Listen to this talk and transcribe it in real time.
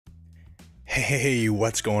Hey,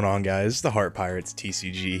 what's going on, guys? The Heart Pirates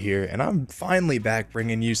TCG here, and I'm finally back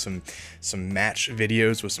bringing you some match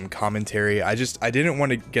videos with some commentary. I didn't want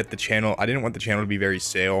to get the channel. I didn't want the channel to be very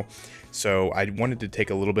stale, so I wanted to take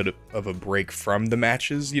a little bit of a break from the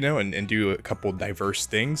matches, you know, and do a couple diverse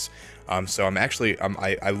things. So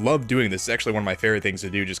I love doing this. It's actually one of my favorite things to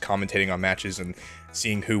do, just commentating on matches and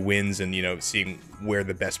seeing who wins, and seeing where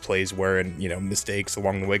the best plays were, and mistakes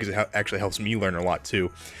along the way, because it actually helps me learn a lot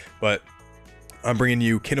too. But I'm bringing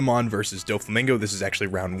you Kinemon versus Doflamingo. This is actually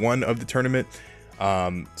round 1 of the tournament.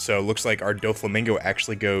 So it looks like our Doflamingo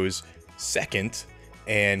actually goes second,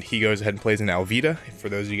 and he goes ahead and plays an Alvida. For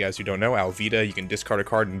those of you guys who don't know, Alvida, you can discard a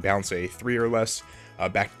card and bounce a 3 or less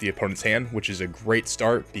back to the opponent's hand, which is a great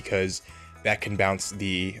start because that can bounce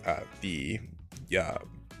Okiku.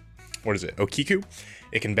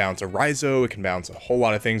 It can bounce a Raizo, it can bounce a whole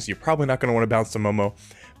lot of things. You're probably not going to want to bounce the Momo,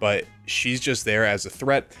 but she's just there as a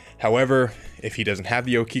threat. However, if he doesn't have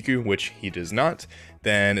the Okiku, which he does not,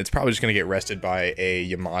 then it's probably just going to get rested by a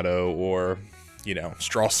Yamato or,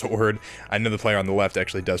 Straw Sword. I know the player on the left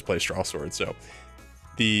actually does play Straw Sword, so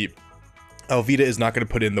the Alvida is not going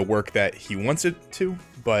to put in the work that he wants it to,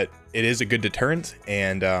 but it is a good deterrent,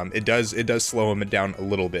 and it does slow him down a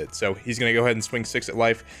little bit. So he's going to go ahead and swing 6 at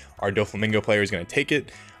life. Our Doflamingo player is going to take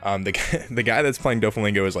it. The guy that's playing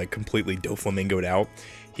Doflamingo is like completely Doflamingo'd out.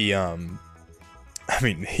 He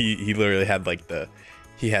literally had like the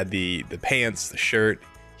pants, the shirt.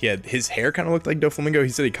 His hair kind of looked like Doflamingo. He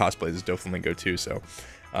said he cosplays as Doflamingo too, so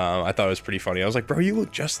I thought it was pretty funny. I was like, bro, you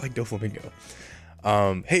look just like Doflamingo.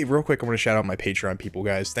 Hey, real quick, I want to shout out my Patreon people,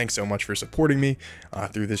 guys. Thanks so much for supporting me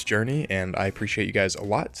through this journey, and I appreciate you guys a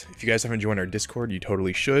lot. If you guys haven't joined our Discord, you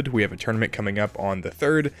totally should. We have a tournament coming up on the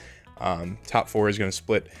 3rd. Top 4 is going to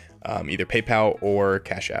split either PayPal or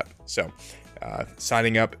Cash App. So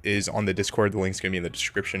signing up is on the Discord. The link's going to be in the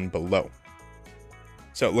description below.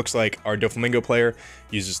 So it looks like our Doflamingo player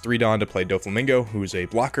uses 3 Dawn to play Doflamingo, who's a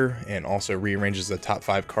blocker, and also rearranges the top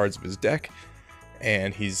 5 cards of his deck.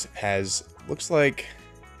 And looks like,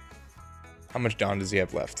 how much Dawn does he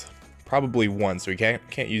have left? Probably 1, so he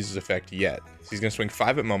can't use his effect yet. So he's gonna swing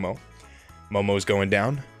 5 at Momo. Momo's going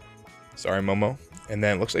down. Sorry, Momo. And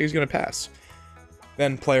then it looks like he's gonna pass.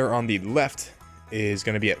 Then player on the left is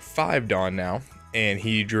gonna be at 5 Dawn now, and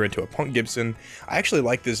he drew into a Punk Gibson. I actually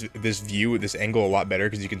like this view, this angle a lot better,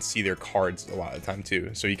 because you can see their cards a lot of the time too.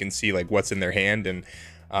 So you can see like what's in their hand, and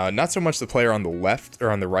not so much the player on the left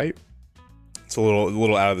or on the right. It's a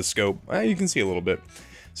little out of the scope. You can see a little bit.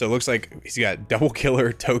 So it looks like he's got Double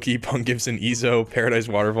Killer, Toki, Punk Gibson, Izo, Paradise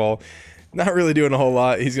Waterfall. Not really doing a whole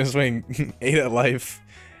lot. He's gonna swing 8 at life.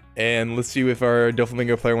 And let's see if our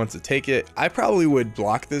Doflamingo player wants to take it. I probably would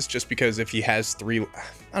block this just because if he has 3,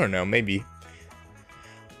 I don't know, maybe.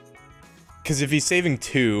 Because if he's saving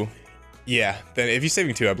 2, yeah, then if he's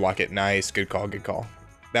saving 2, I block it. Nice, good call, good call.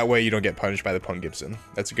 That way you don't get punished by the Punk Gibson.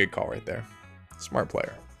 That's a good call right there. Smart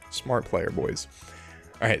player. Smart player, boys.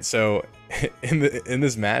 All right, so in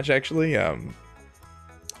this match, actually, our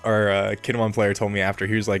Kinemon player told me after,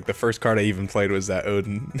 he was like, the first card I even played was that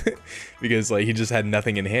Odin, because like he just had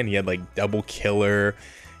nothing in hand. He had like Double Killer,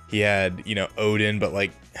 he had Odin, but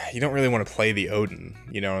like you don't really want to play the Odin,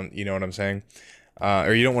 you know what I'm saying?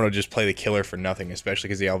 Or you don't want to just play the killer for nothing, especially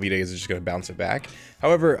because the Alvida is just going to bounce it back.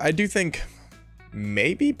 However, I do think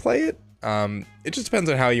maybe play it. It just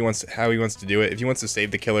depends on how he wants to do it. If he wants to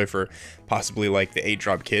save the killer for possibly like the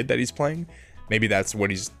 8-drop kid that he's playing, maybe that's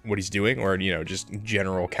what he's doing, or just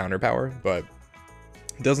general counter power. But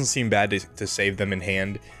it doesn't seem bad to save them in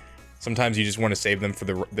hand. Sometimes you just want to save them for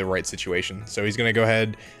the right situation. So he's gonna go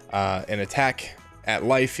ahead and attack at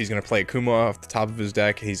life. He's gonna play Akuma off the top of his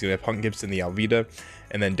deck. He's gonna Punk Gibson the Alvida,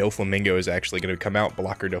 and then Doflamingo is actually going to come out,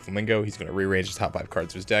 blocker Doflamingo. He's going to rearrange the top 5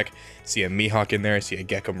 cards of his deck. See a Mihawk in there, see a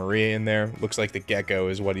Gecko Maria in there. Looks like the Gecko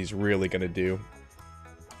is what he's really going to do.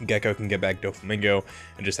 Gecko can get back Doflamingo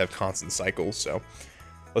and just have constant cycles. So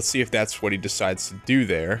let's see if that's what he decides to do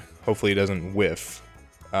there. Hopefully he doesn't whiff.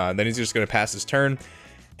 Then he's just going to pass his turn.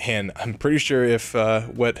 And I'm pretty sure if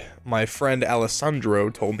what my friend Alessandro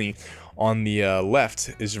told me on the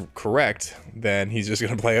left is correct, then he's just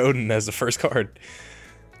going to play Odin as the first card.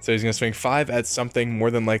 So he's going to swing 5 at something, more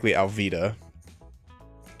than likely Alvida.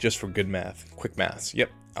 Just for good math. Quick maths. Yep.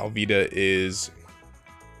 Alvida is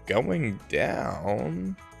going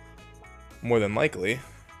down. More than likely.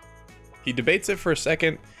 He debates it for a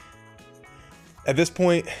second. At this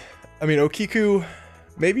point, I mean, Okiku,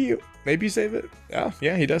 maybe you save it.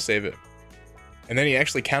 Yeah, he does save it. And then he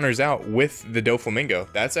actually counters out with the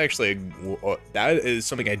Doflamingo. That's actually, that is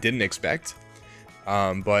something I didn't expect.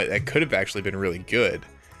 But that could have actually been really good.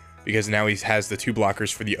 because now he has the 2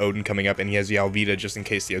 blockers for the Odin coming up, and he has the Alvida just in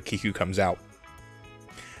case the Okiku comes out.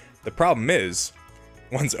 The problem is,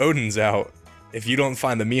 once Odin's out, if you don't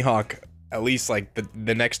find the Mihawk at least like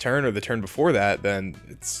the next turn or the turn before that, then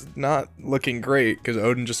it's not looking great because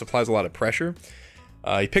Odin just applies a lot of pressure.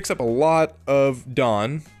 He picks up a lot of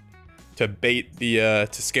Dawn to bait the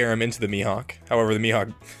to scare him into the Mihawk. However, the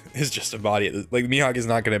Mihawk is just a body. Like, the Mihawk is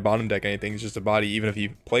not going to bottom deck anything. It's just a body, even if he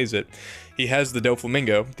plays it. He has the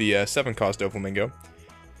Doflamingo, the 7-cost Doflamingo,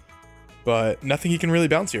 but nothing he can really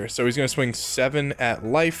bounce here. So he's going to swing 7 at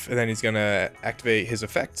life, and then he's going to activate his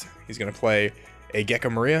effect. He's going to play a Gecko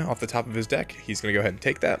Maria off the top of his deck. He's going to go ahead and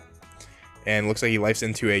take that, and looks like he lifes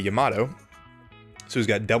into a Yamato. So he's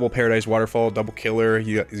got double Paradise Waterfall, double Killer.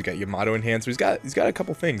 He's got Yamato in hand. So he's got a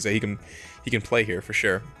couple things that he can play here for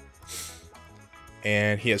sure.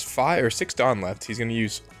 And he has 5 or 6 Dawn left. He's gonna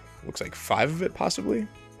use, looks like 5 of it possibly.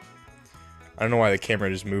 I don't know why the camera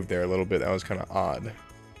just moved there a little bit. That was kind of odd. That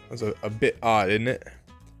was a bit odd, isn't it?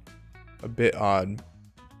 A bit odd.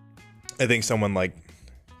 I think someone like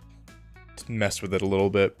messed with it a little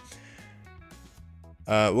bit.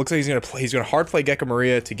 Looks like he's gonna hard play Gecko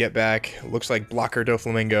Maria to get back. Looks like blocker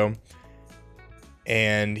Doflamingo,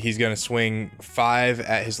 and he's gonna swing 5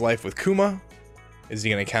 at his life with Kuma. Is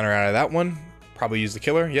he gonna counter out of that one? Probably use the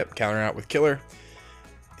Killer. Yep, counter out with Killer,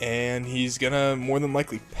 and he's gonna more than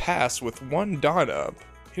likely pass with 1 Dawn up.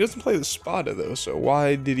 He doesn't play the Spada though, so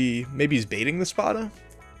why did he? Maybe he's baiting the Spada.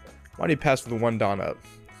 Why did he pass with 1 Dawn up?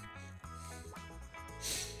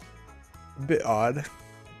 A bit odd.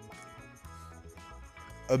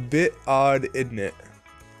 A bit odd, isn't it?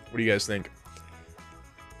 What do you guys think?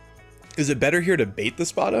 Is it better here to bait the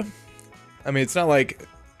Spada? I mean, it's not like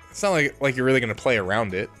you're really gonna play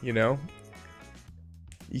around it, you know?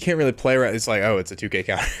 You can't really play around. It's like, oh, it's a 2K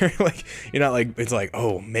counter. Like, you're not like, it's like,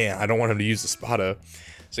 oh man, I don't want him to use the Spada.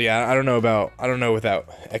 So yeah, I don't know without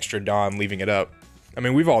extra Dawn leaving it up. I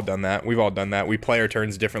mean, we've all done that. We play our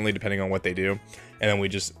turns differently depending on what they do, and then we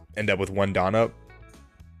just end up with 1 Dawn up.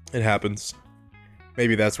 It happens.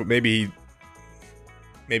 Maybe that's what, maybe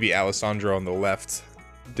Alessandro on the left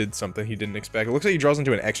did something he didn't expect. It looks like he draws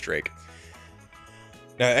into an X-Drake.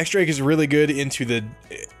 Now, X-Drake is really good into the...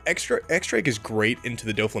 X-Drake is great into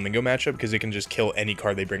the Doflamingo matchup because it can just kill any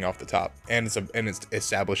card they bring off the top. And it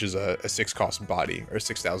establishes a 6-cost body, or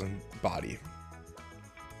 6,000 body.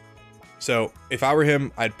 So, if I were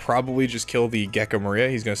him, I'd probably just kill the Gecko Maria.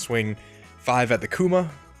 He's going to swing 5 at the Kuma.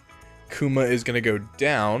 Kuma is going to go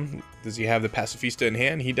down. Does he have the Pacifista in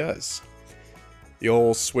hand? He does. The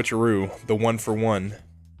old switcheroo, the 1-for-1.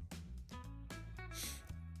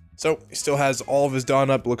 So, he still has all of his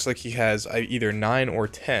Dawn up. Looks like he has either 9 or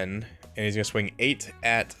 10. And he's going to swing 8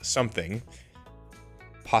 at something.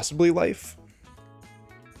 Possibly life?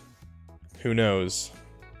 Who knows?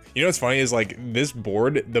 You know what's funny is, like, this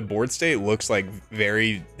board, the board state looks like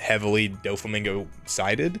very heavily Doflamingo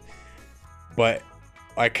sided. But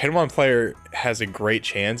a Kinemon player has a great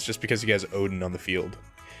chance just because he has Odin on the field.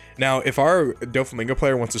 Now, if our Doflamingo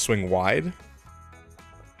player wants to swing wide,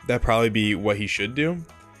 that'd probably be what he should do.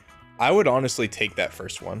 I would honestly take that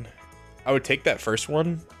first one. I would take that first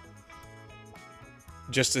one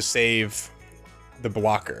just to save the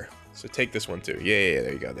blocker. So take this one too. Yeah,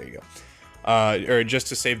 there you go, there you go. Or just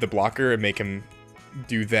to save the blocker and make him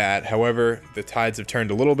do that. However, the tides have turned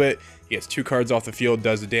a little bit. He gets 2 cards off the field,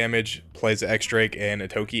 does the damage, plays the X-Drake and a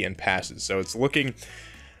Toki, and passes. So it's looking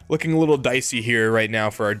a little dicey here right now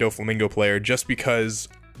for our Doflamingo player, just because,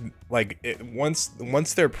 like, once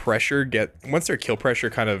their kill pressure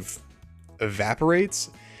kind of evaporates,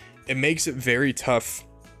 it makes it very tough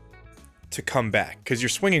to come back because you're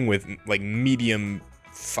swinging with like medium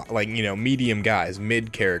guys,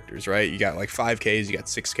 mid characters, right? You got like 5Ks, you got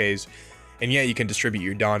 6Ks, and yeah, you can distribute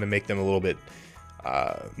your Dawn to make them a little bit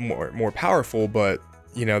more powerful, but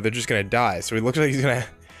you know, they're just gonna die. So it looks like he's gonna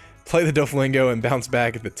play the Doflamingo and bounce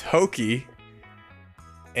back at the Toki,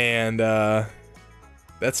 and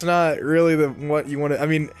that's not really what you want to. I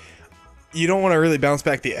mean, you don't want to really bounce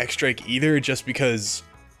back the X-Drake either, just because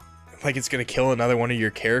like it's gonna kill another one of your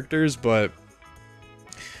characters. But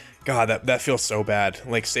God, that feels so bad.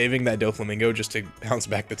 Like, saving that Doflamingo just to bounce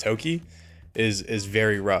back the Toki is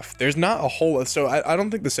very rough. There's not a whole, so I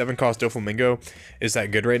don't think the 7-cost Doflamingo is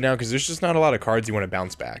that good right now because there's just not a lot of cards you want to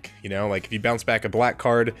bounce back. You know, like if you bounce back a black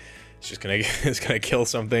card, it's gonna kill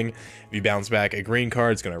something. If you bounce back a green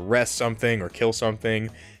card, it's gonna rest something or kill something.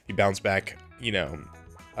 If you bounce back, you know,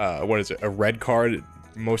 what is it? A red card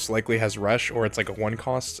most likely has rush, or it's like a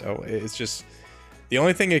 1-cost. So it's just, the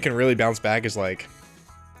only thing it can really bounce back is like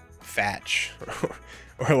Fatch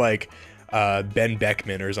or like Ben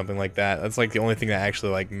Beckman or something like that. That's like the only thing that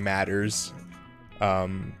actually like matters.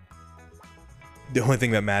 The only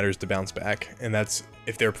thing that matters to bounce back, and that's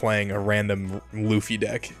if they're playing a random Luffy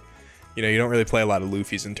deck. You know, you don't really play a lot of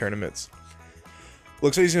Luffys in tournaments.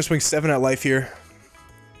 Looks like he's gonna swing 7 at life here.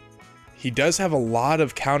 He does have a lot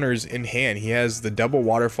of counters in hand. He has the double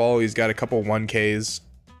waterfall. He's got a couple 1Ks.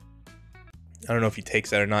 I don't know if he takes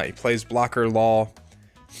that or not. He plays blocker law.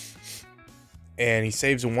 And he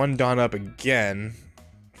saves 1 Dawn up again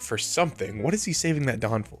for something. What is he saving that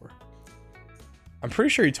Dawn for? I'm pretty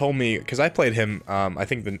sure he told me, because I played him, I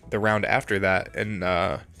think the round after that,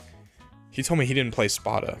 and he told me he didn't play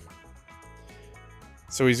Spada.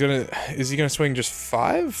 So is he gonna swing just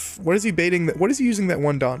 5? What is he baiting? What is he using that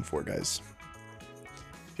 1 Dawn for, guys?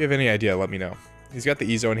 If you have any idea, let me know. He's got the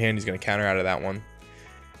Ezo in hand. He's gonna counter out of that one,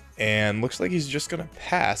 and looks like he's just gonna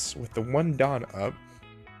pass with the 1 Dawn up.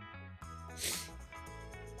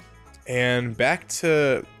 And back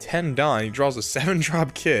to 10 Dawn. He draws a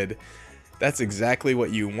 7-drop Kid. That's exactly what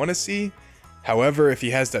you want to see. However, if he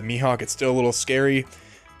has that Mihawk, it's still a little scary.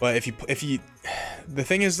 But the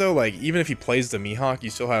thing is though, like even if he plays the Mihawk, you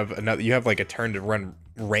still have another. You have like a turn to run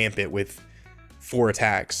rampant with 4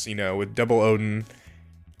 attacks. You know, with double Odin,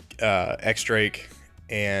 X Drake,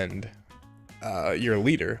 and your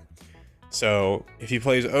leader. So if he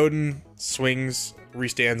plays Odin, swings,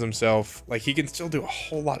 restands himself, like he can still do a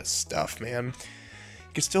whole lot of stuff, man.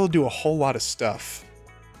 He can still do a whole lot of stuff.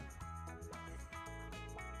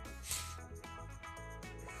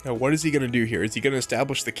 Now, what is he gonna do here? Is he gonna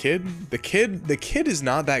establish the Kid? The kid is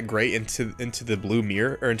not that great into the blue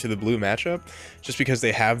mirror or into the blue matchup, just because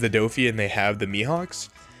they have the Dofi and they have the Mihawks.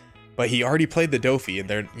 But he already played the Dofi, and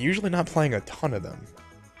they're usually not playing a ton of them.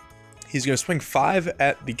 He's gonna swing 5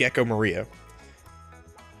 at the Gecko Maria.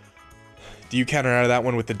 Do you counter out of that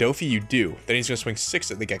one with the Dofi? You do. Then he's gonna swing 6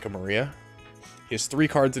 at the Gecko Maria. He has 3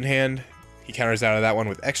 cards in hand. He counters out of that one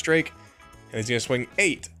with X Drake. And he's going to swing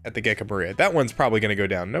 8 at the Gecko Maria. That one's probably going to go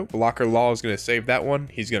down. Nope. Blocker Law is going to save that one.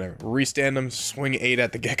 He's going to restand him, swing 8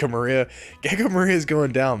 at the Gecko Maria. Gecko Maria is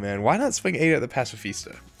going down, man. Why not swing 8 at the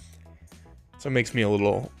Pacifista? So it makes me a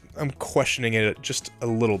little... I'm questioning it just a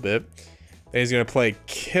little bit. Then he's going to play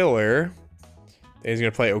Killer. Then he's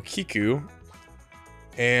going to play Okiku.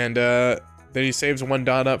 And then he saves 1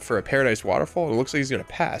 Dawn up for a Paradise Waterfall. It looks like he's going to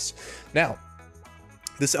pass. Now...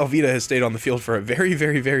 this Alvida has stayed on the field for a very,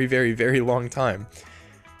 very, very, very, very long time.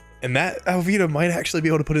 And that Alvida might actually be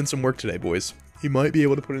able to put in some work today, boys. He might be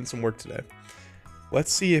able to put in some work today.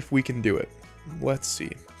 Let's see if we can do it. Let's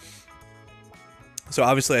see. So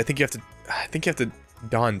obviously, I think you have to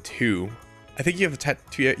Dawn 2. I think you have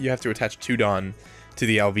to attach 2 Dawn to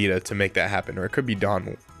the Alvida to make that happen. Or it could be Dawn.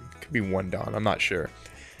 It could be 1 Dawn. I'm not sure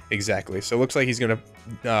exactly. So it looks like he's going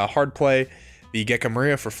to hard play the Gecko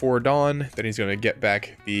Maria for 4 Dawn. Then he's going to get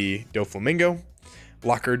back the Doflamingo.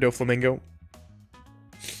 Blocker Doflamingo.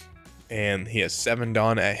 And he has 7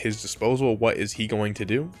 Dawn at his disposal. What is he going to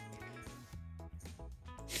do?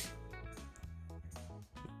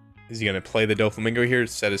 Is he going to play the Doflamingo here to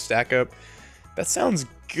set his stack up? That sounds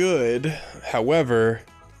good. However,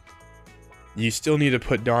 you still need to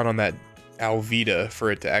put Dawn on that Alvida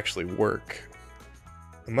for it to actually work.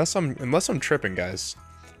 Unless I'm tripping, guys.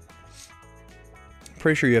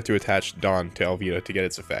 Pretty sure you have to attach Dawn to Alvida to get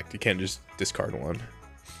its effect. You can't just discard one.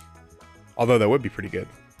 Although that would be pretty good.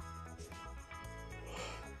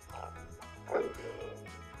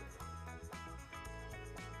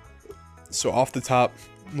 So off the top,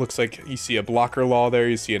 looks like you see a blocker law there.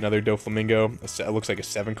 You see another Doflamingo. It looks like a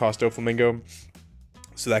 7-cost Doflamingo.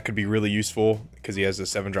 So that could be really useful because he has a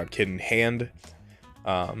 7-drop Kid in hand.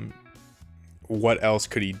 What else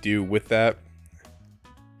could he do with that?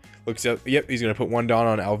 Looks up. Yep, he's gonna put 1 Dawn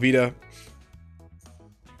on Alvida.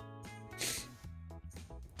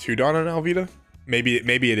 2 Dawn on Alvida. Maybe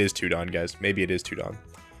it is 2 Dawn, guys. Maybe it is 2 Dawn.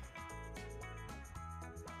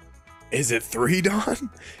 Is it 3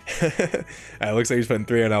 Dawn? Looks like he's putting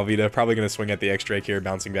 3 on Alvida. Probably gonna swing at the X Drake here,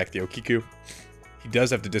 bouncing back the Okiku. He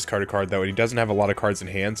does have to discard a card though, and he doesn't have a lot of cards in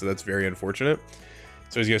hand, so that's very unfortunate.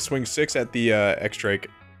 So he's gonna swing 6 at the X Drake.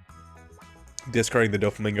 Discarding the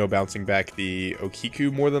Doflamingo, bouncing back the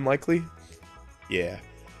Okiku more than likely. Yeah.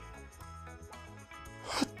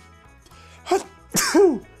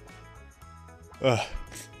 I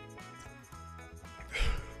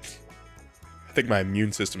think my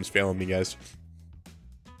immune system's failing me, guys.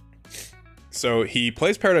 So he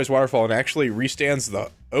plays Paradise Waterfall and actually restands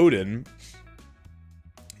the Odin,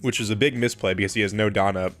 which is a big misplay because he has no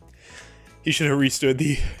Dawn up. He should have restood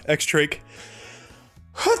the X Drake.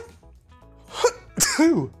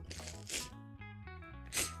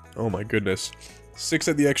 Oh my goodness. 6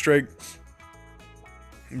 at the X Drake.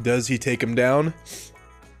 Does he take him down?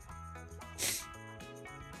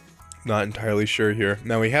 Not entirely sure here.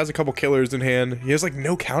 Now, he has a couple killers in hand. He has, like,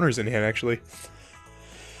 no counters in hand, actually.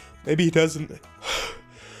 Maybe he doesn't.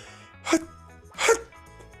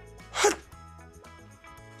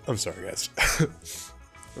 I'm sorry, guys.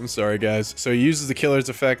 I'm sorry, guys. So he uses the killer's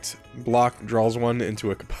effect, block, draws one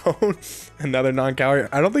into a Capone. Another non-counter.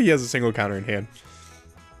 I don't think he has a single counter in hand.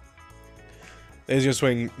 And he's going to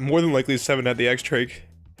swing more than likely 7 at the X-Drake.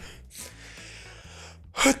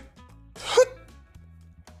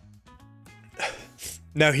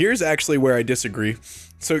 Now, here's actually where I disagree.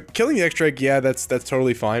 So, killing the X-Drake, yeah, that's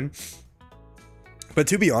totally fine. But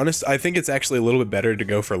to be honest, I think it's actually a little bit better to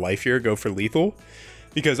go for life here, go for lethal.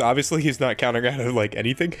 Because obviously he's not countering out of, like,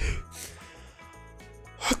 anything.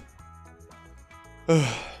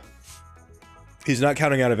 He's not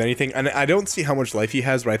counting out of anything. And I don't see how much life he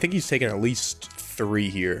has, but I think he's taking at least 3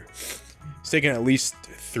 here. He's taking at least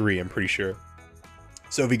 3, I'm pretty sure.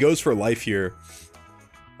 So if he goes for life here,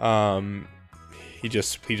 he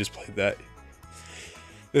just played that.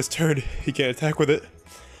 This turn, he can't attack with it.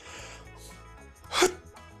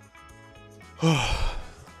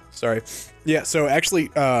 Sorry. Yeah, so actually,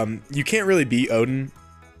 you can't really beat Odin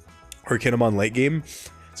or Kinemon late game,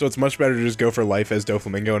 so it's much better to just go for life as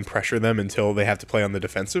Doflamingo and pressure them until they have to play on the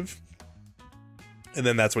defensive. And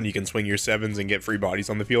then that's when you can swing your 7s and get free bodies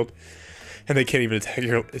on the field. And they can't even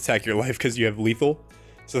attack your life because you have lethal.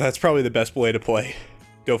 So that's probably the best way to play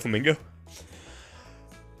Doflamingo.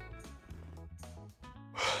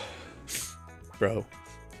 Bro,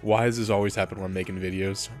 why does this always happen when I'm making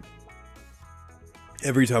videos?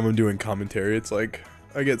 Every time I'm doing commentary, it's like,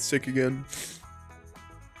 I get sick again.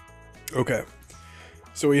 Okay.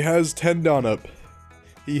 So he has 10 Dawn up.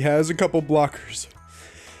 He has a couple blockers.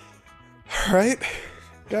 Alright,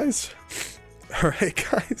 guys. Alright,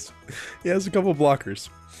 guys. He has a couple blockers.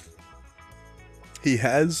 He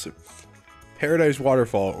has Paradise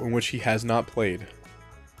Waterfall, in which he has not played.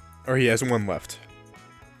 Or he has 1 left.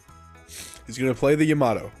 He's going to play the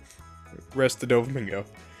Yamato. Rest the Doflamingo.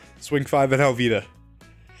 Swing 5 at Alvita.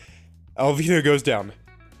 Alvita goes down.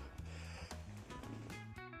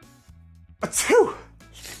 2!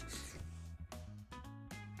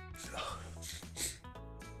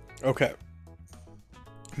 Okay.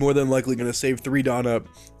 More than likely going to save 3 Dawn up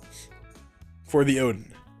for the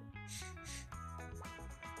Odin.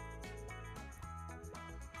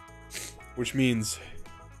 Which means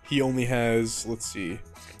he only has, let's see,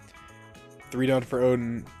 3 Dawn for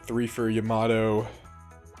Odin, 3 for Yamato.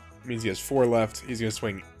 Means he has 4 left. He's going to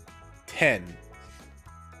swing 10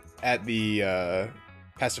 at the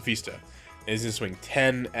Pacifista. And he's going to swing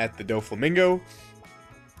 10 at the Doflamingo.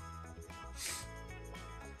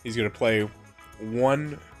 He's going to play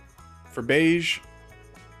 1 for beige.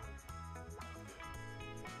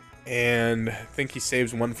 And I think he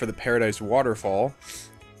saves 1 for the Paradise Waterfall.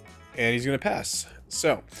 And he's going to pass.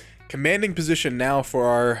 So, commanding position now for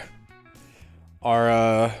our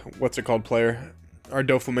what's it called player? Our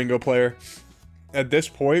Doflamingo player. At this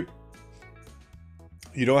point,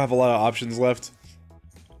 you don't have a lot of options left.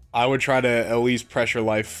 I would try to at least pressure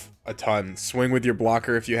life a ton. Swing with your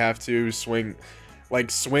blocker if you have to. Swing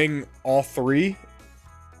all 3.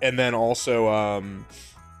 And then also,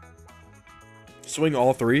 swing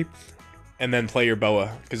all 3. And then play your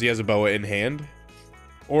boa, because he has a boa in hand.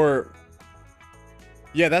 Or,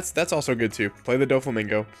 yeah, that's also good too. Play the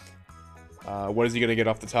Doflamingo. What is he gonna get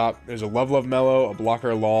off the top? There's a Love Mellow, a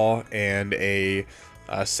Blocker Law, and a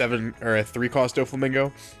 7 or a 3-cost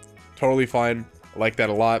Doflamingo. Totally fine. I like that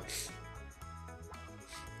a lot.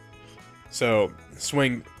 So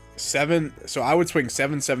swing 7. So I would swing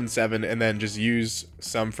 7, 7, 7, and then just use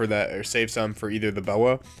some for that, or save some for either the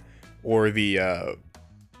boa or the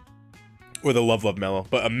Love Mellow,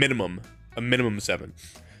 but a minimum 7.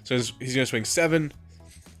 So he's gonna swing 7.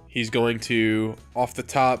 He's going to off the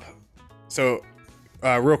top. So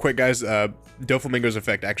real quick, guys, Doflamingo's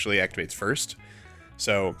effect actually activates first.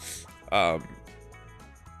 So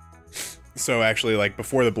actually, like,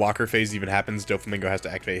 before the blocker phase even happens, Doflamingo has to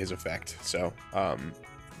activate his effect. So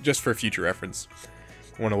just for future reference,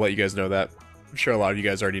 I want to let you guys know that. I'm sure a lot of you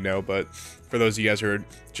guys already know, but for those of you guys who are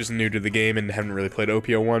just new to the game and haven't really played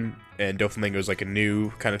OPO1, and Doflamingo is like a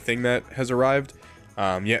new kind of thing that has arrived,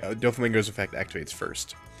 yeah, Doflamingo's effect activates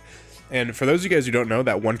first. And for those of you guys who don't know,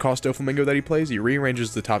 that 1-cost Doflamingo that he plays, he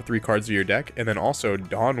rearranges the top 3 cards of your deck, and then also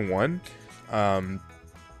Dawn 1,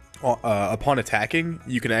 upon attacking,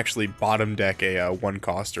 you can actually bottom deck a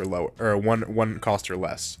 1-cost or lower, or a 1-cost or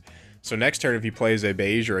less. So next turn, if he plays a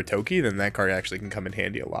beige or a Toki, then that card actually can come in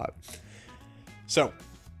handy a lot. So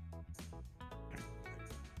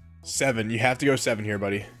 7. You have to go 7 here,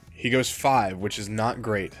 buddy. He goes 5, which is not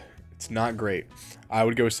great. It's not great. I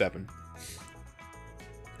would go 7.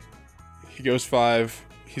 He goes 5.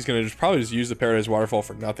 He's gonna probably just use the Paradise Waterfall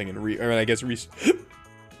for nothing and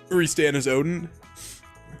restand his Odin.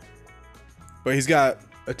 But he's got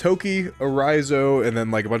a Toki, a Raizo, and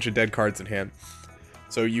then like a bunch of dead cards in hand.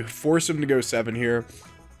 So you force him to go 7 here.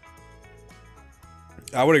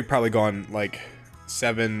 I would have probably gone like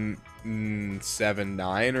 7, 7,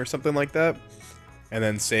 9 or something like that, and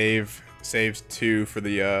then saves 2 for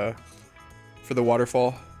the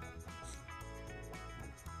waterfall.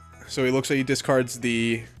 So he looks like he discards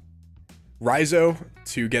the Raizo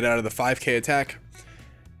to get out of the 5k attack.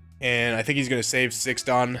 And I think he's going to save 6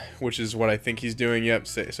 Don, which is what I think he's doing. Yep.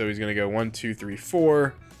 So he's going to go 1, 2, 3,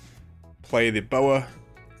 4. Play the Boa.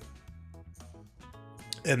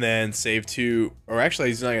 And then save 2. Or actually,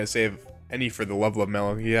 he's not going to save any for the level up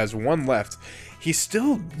mellow. He has 1 left. He's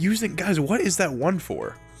still using... Guys, what is that 1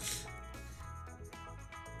 for?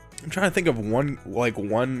 I'm trying to think of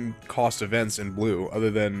one cost events in blue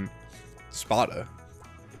other than Spada.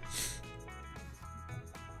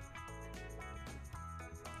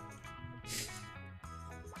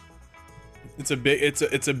 It's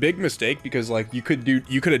a big mistake because like you could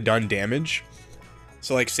have done damage.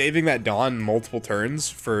 So like saving that Dawn multiple turns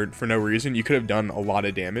for no reason, you could have done a lot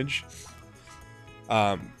of damage.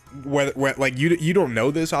 Where like you don't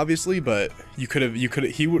know this obviously, but he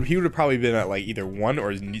would have probably been at like either 1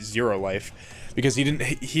 or 0 life because he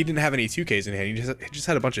didn't have any 2Ks in hand. He just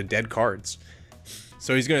had a bunch of dead cards.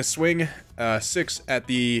 So he's gonna swing 6 at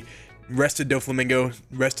the rested Doflamingo.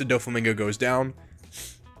 Rested Doflamingo goes down.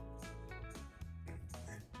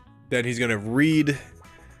 Then he's gonna read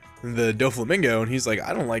the Doflamingo, and he's like,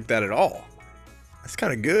 I don't like that at all. That's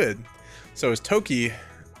kind of good. So his Toki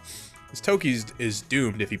is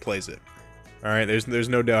doomed if he plays it. All right, there's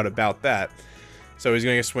no doubt about that. So he's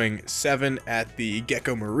gonna swing 7 at the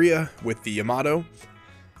Gecko Maria with the Yamato.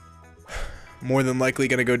 More than likely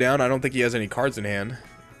gonna go down. I don't think he has any cards in hand.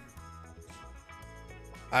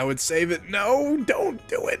 I would save it. No, don't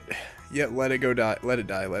do it. Yeah, let it go die. Let it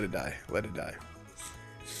die. Let it die. Let it die.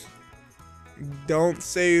 Don't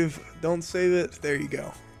save it. There you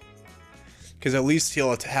go. Because at least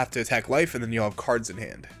he'll have to attack life, and then you'll have cards in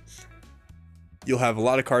hand. You'll have a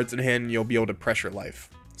lot of cards in hand, and you'll be able to pressure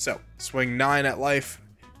life. So, swing 9 at life.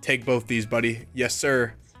 Take both these, buddy. Yes,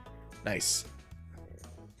 sir. Nice.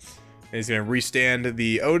 And he's going to restand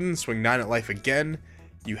the Odin. Swing 9 at life again.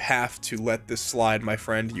 You have to let this slide, my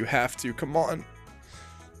friend. You have to. Come on.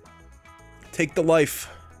 Take the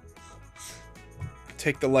life.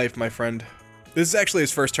 Take the life, my friend. This is actually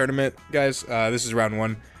his first tournament, guys. This is round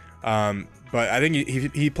 1. But I think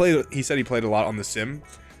he said he played a lot on the sim.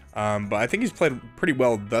 But I think he's played pretty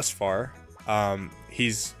well thus far.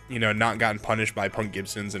 He's, not gotten punished by Punk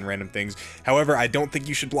Gibsons and random things. However, I don't think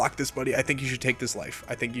you should block this, buddy. I think you should take this life.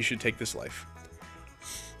 I think you should take this life.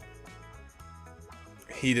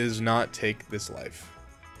 He does not take this life.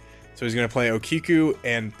 So he's going to play Okiku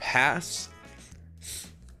and pass.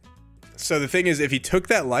 So the thing is, if he took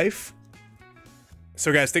that life...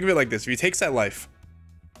 So guys, think of it like this. If he takes that life...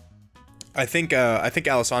 I think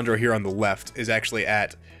Alessandro here on the left is actually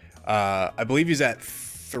at... I believe he's at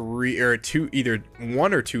 3 or 2, either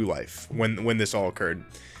 1 or 2 life when this all occurred.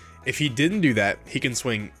 If he didn't do that, he can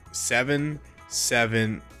swing 7,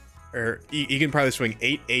 7, or he can probably swing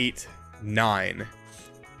 8, 8, 9,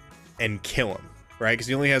 and kill him, right? Because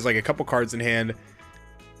he only has like a couple cards in hand,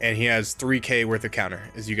 and he has 3k worth of counter,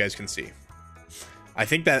 as you guys can see. I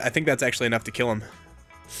think that's actually enough to kill him.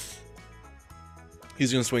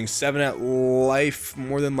 He's gonna swing 7 at life,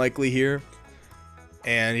 more than likely here.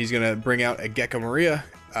 And he's going to bring out a Gecko Maria.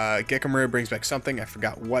 Gecko Maria brings back something. I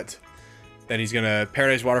forgot what. Then he's going to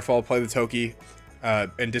Paradise Waterfall, play the Toki,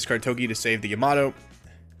 and discard Toki to save the Yamato.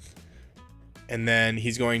 And then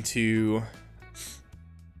he's going to...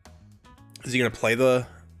 Is he going to play the...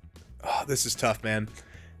 Oh, this is tough, man.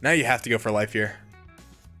 Now you have to go for life here.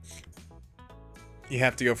 You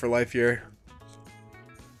have to go for life here.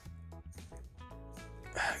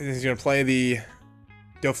 He's going to play the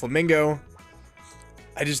Doflamingo.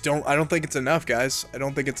 I don't think it's enough, guys. I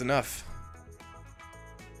don't think it's enough.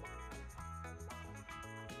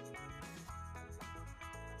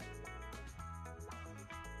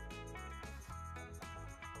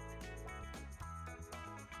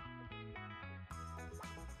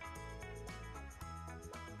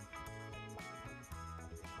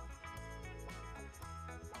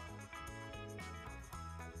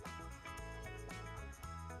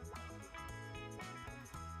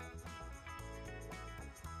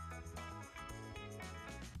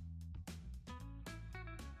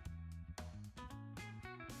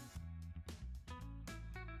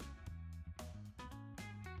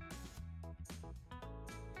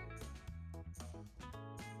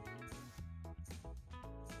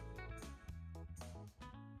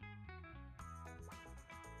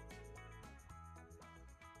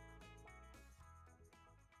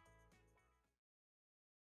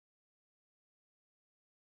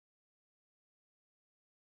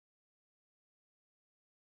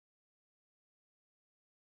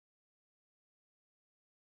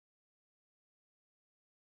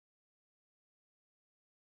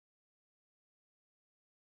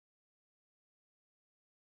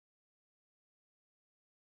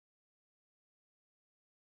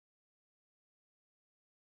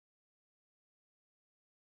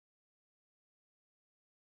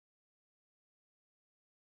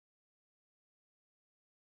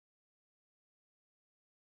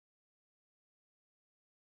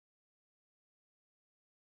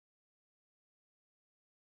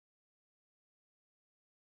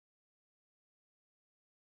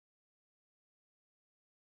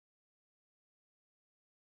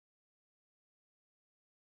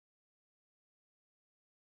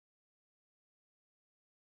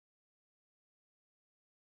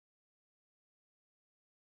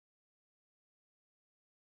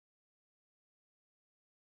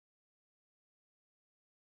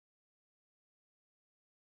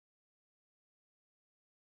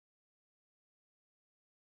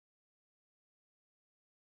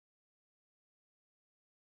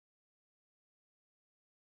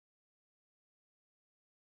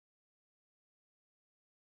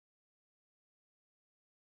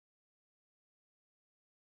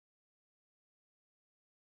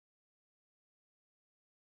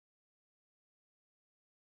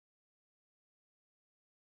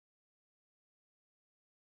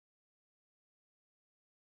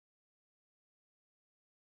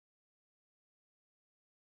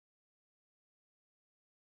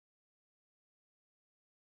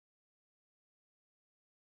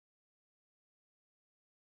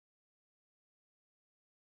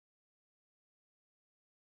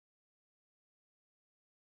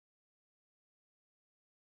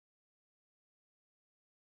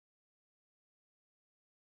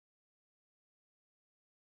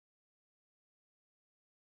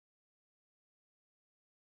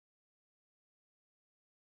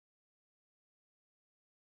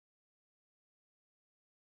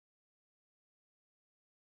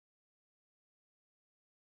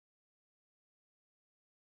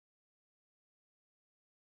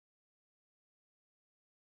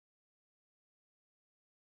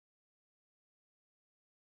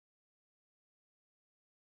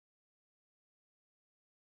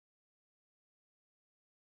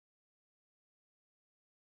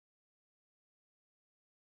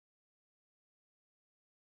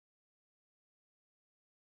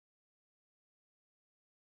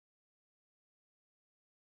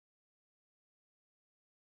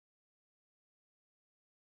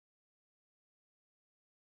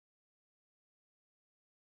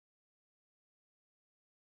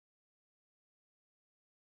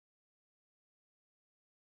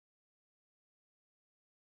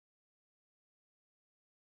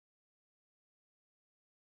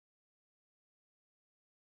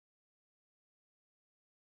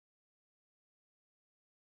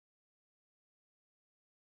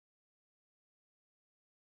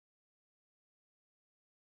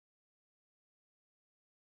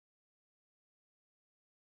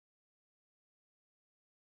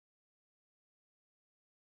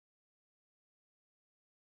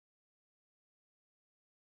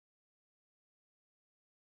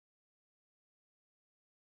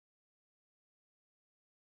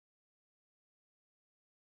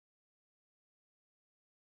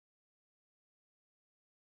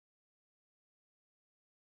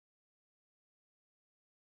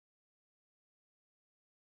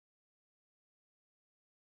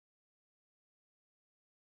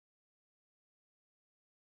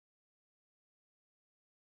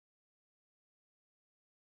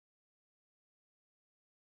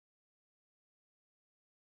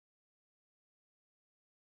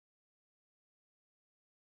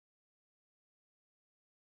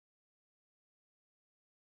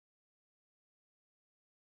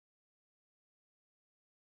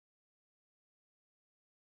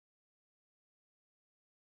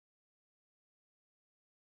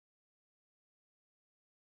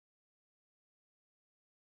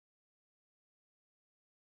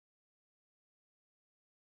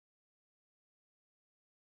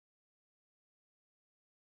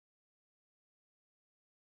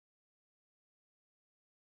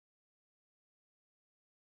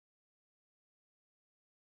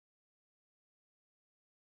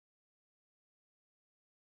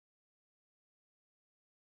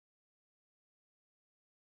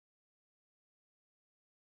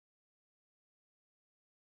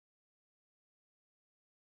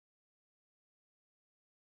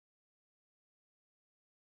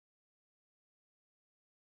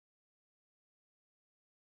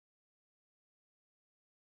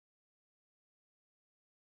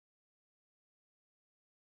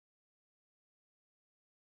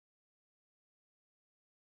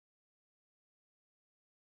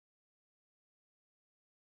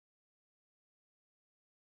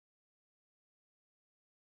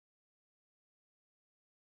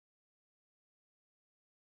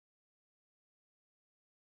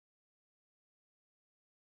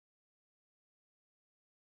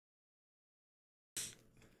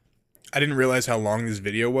 I didn't realize how long this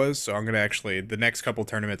video was, so I'm gonna actually, the next couple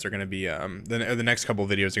tournaments are gonna be the next couple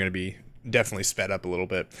videos are gonna be definitely sped up a little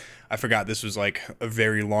bit. I forgot this was like a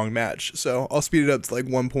very long match, so I'll speed it up to like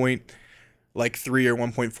 1.3 or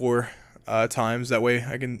 1.4 times. That way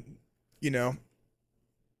I can, you know,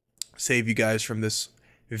 save you guys from this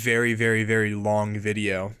very, very, very long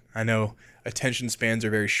video. I know attention spans are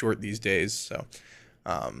very short these days, so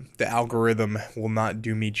the algorithm will not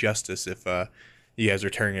do me justice if you guys are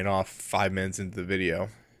turning it off 5 minutes into the video.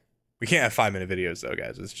 We can't have 5-minute videos though,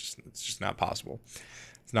 guys. It's just not possible.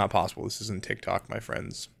 It's not possible. This isn't TikTok, my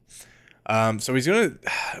friends. So he's gonna,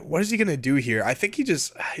 what is he gonna do here? I think he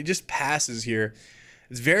just passes here.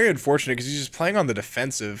 It's very unfortunate because he's just playing on the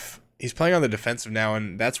defensive. He's playing on the defensive now,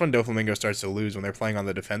 and that's when Doflamingo starts to lose, when they're playing on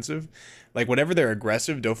the defensive. Like, whenever they're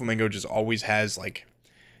aggressive, Doflamingo just always has, like,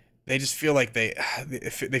 they just feel like they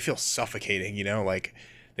feel suffocating, you know? Like,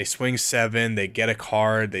 they swing 7, they get a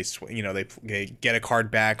card, they swing, you know, they get a card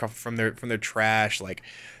back from their trash. Like,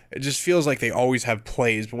 it just feels like they always have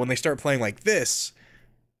plays, but when they start playing like this,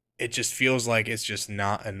 it just feels like it's just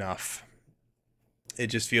not enough. It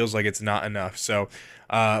just feels like it's not enough. So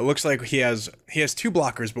it looks like he has 2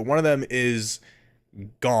 blockers, but one of them is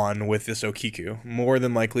gone with this Okiku, more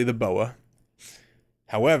than likely the Boa.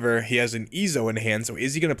 However, he has an Ezo in hand, so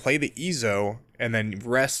is he going to play the Ezo and then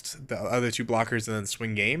rest the other 2 blockers and then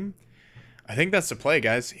swing game? I think that's the play,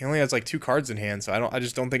 guys. He only has like 2 cards in hand, so I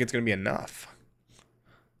just don't think it's going to be enough.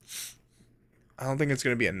 I don't think it's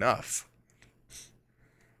going to be enough.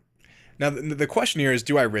 Now, the question here is,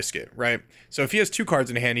 do I risk it, right? So if he has 2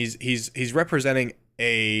 cards in hand, he's representing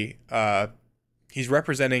a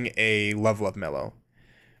level up mellow,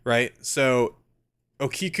 right? So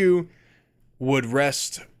Okiku would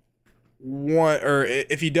rest one, or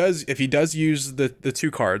if he does use the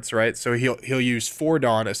 2 cards, right? So he'll use 4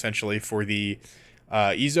 Dawn essentially for the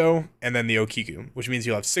Ezo and then the Okiku, which means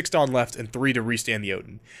he'll have 6 Dawn left and 3 to restand the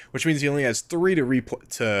Odin, which means he only has 3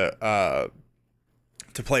 to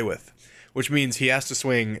play with. Which means he has to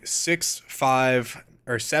swing 6, 5,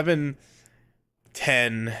 or 7,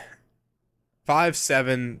 10, 5,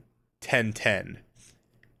 7, 10, 10,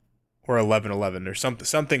 or 11, 11, or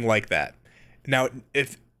something like that. Now,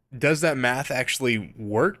 does that math actually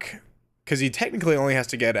work? Because he technically only has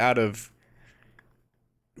to get out of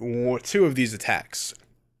 2 of these attacks,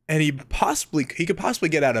 and he could possibly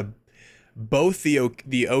get out of both the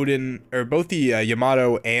Odin, or both the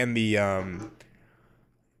Yamato and the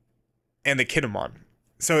Kinemon.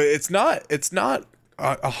 So it's not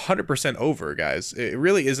 100% over, guys. It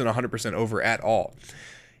really isn't 100% over at all.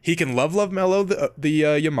 He can love mellow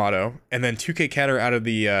the Yamato and then 2k counter out of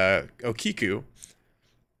the Okiku,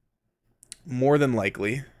 more than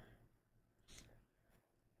likely.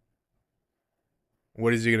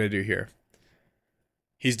 What is he gonna do here?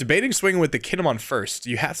 He's debating swinging with the Kinemon first.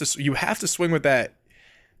 You have to swing with that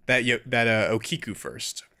Okiku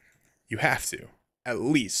first. You have to. At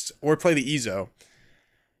least, or play the Ezo.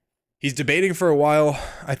 He's debating for a while.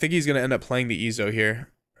 I think he's gonna end up playing the Ezo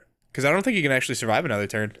here, because I don't think he can actually survive another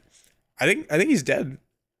turn. I think he's dead,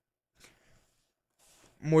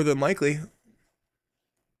 more than likely.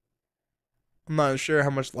 I'm not sure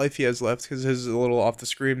how much life he has left because his is a little off the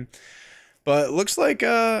screen, but it looks like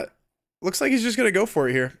he's just gonna go for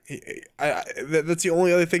it here. That's the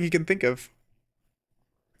only other thing he can think of.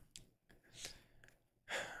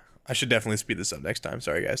 I should definitely speed this up next time.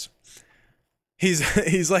 Sorry, guys.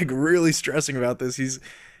 He's like really stressing about this.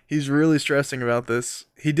 He's really stressing about this.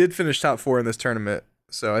 He did finish top 4 in this tournament,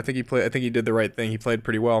 so I think he did the right thing. He played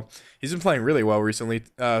pretty well. He's been playing really well recently.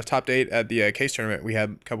 Top 8 at the case tournament we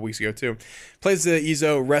had a couple weeks ago too. Plays the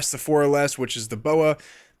Ezo, rests the 4 or less, which is the Boa.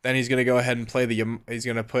 Then he's gonna go ahead and play he's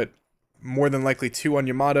gonna put more than likely 2 on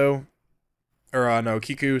Yamato, or on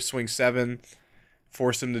Okiku, swing 7,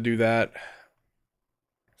 force him to do that.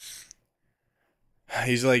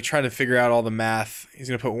 He's like trying to figure out all the math. He's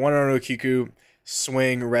going to put 1 on Okiku,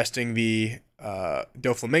 swing, resting the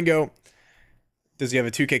Doflamingo. Does he have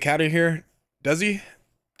a 2k counter here? Does he?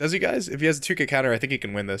 Does he, guys? If he has a 2k counter, I think he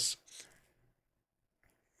can win this.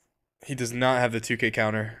 He does not have the 2k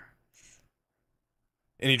counter.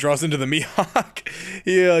 And he draws into the Mihawk.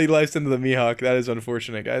 Yeah, he lifes into the Mihawk. That is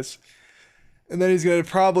unfortunate, guys. And then he's going to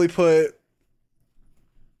probably put...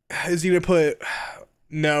 Is he going to put...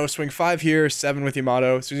 No, swing 5 here, 7 with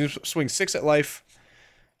Yamato. So he's gonna swing 6 at life.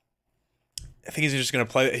 I think he's just gonna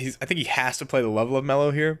play. I think he has to play the level of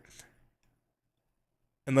Mellow here,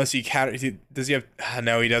 unless he counter. Does he have?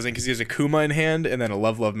 No, he doesn't, because he has a Kuma in hand and then a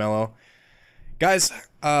level of Mellow. Guys,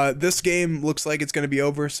 this game looks like it's gonna be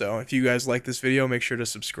over. So if you guys like this video, make sure to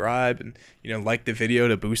subscribe and like the video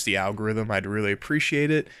to boost the algorithm. I'd really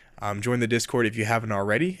appreciate it. Join the Discord if you haven't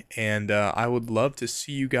already, and I would love to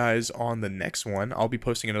see you guys on the next one. I'll be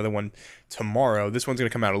posting another one tomorrow. This one's going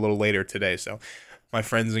to come out a little later today, so my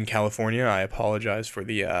friends in California, I apologize for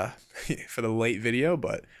the for the late video,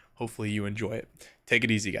 but hopefully you enjoy it. Take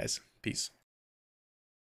it easy, guys. Peace.